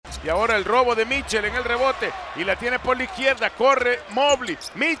Y ahora el robo de Mitchell en el rebote. Y la tiene por la izquierda. Corre Mobley.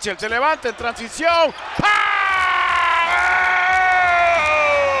 Mitchell se levanta en transición.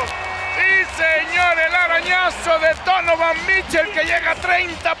 ¡Sí, señor! El arañazo de Donovan Mitchell que llega a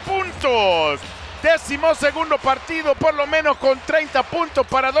 30 puntos. 12º partido, por lo menos con 30 puntos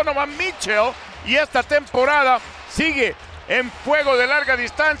para Donovan Mitchell. Y esta temporada sigue en fuego de larga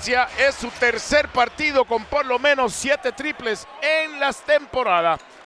distancia. Es su tercer partido con por lo menos 7 triples en las temporadas.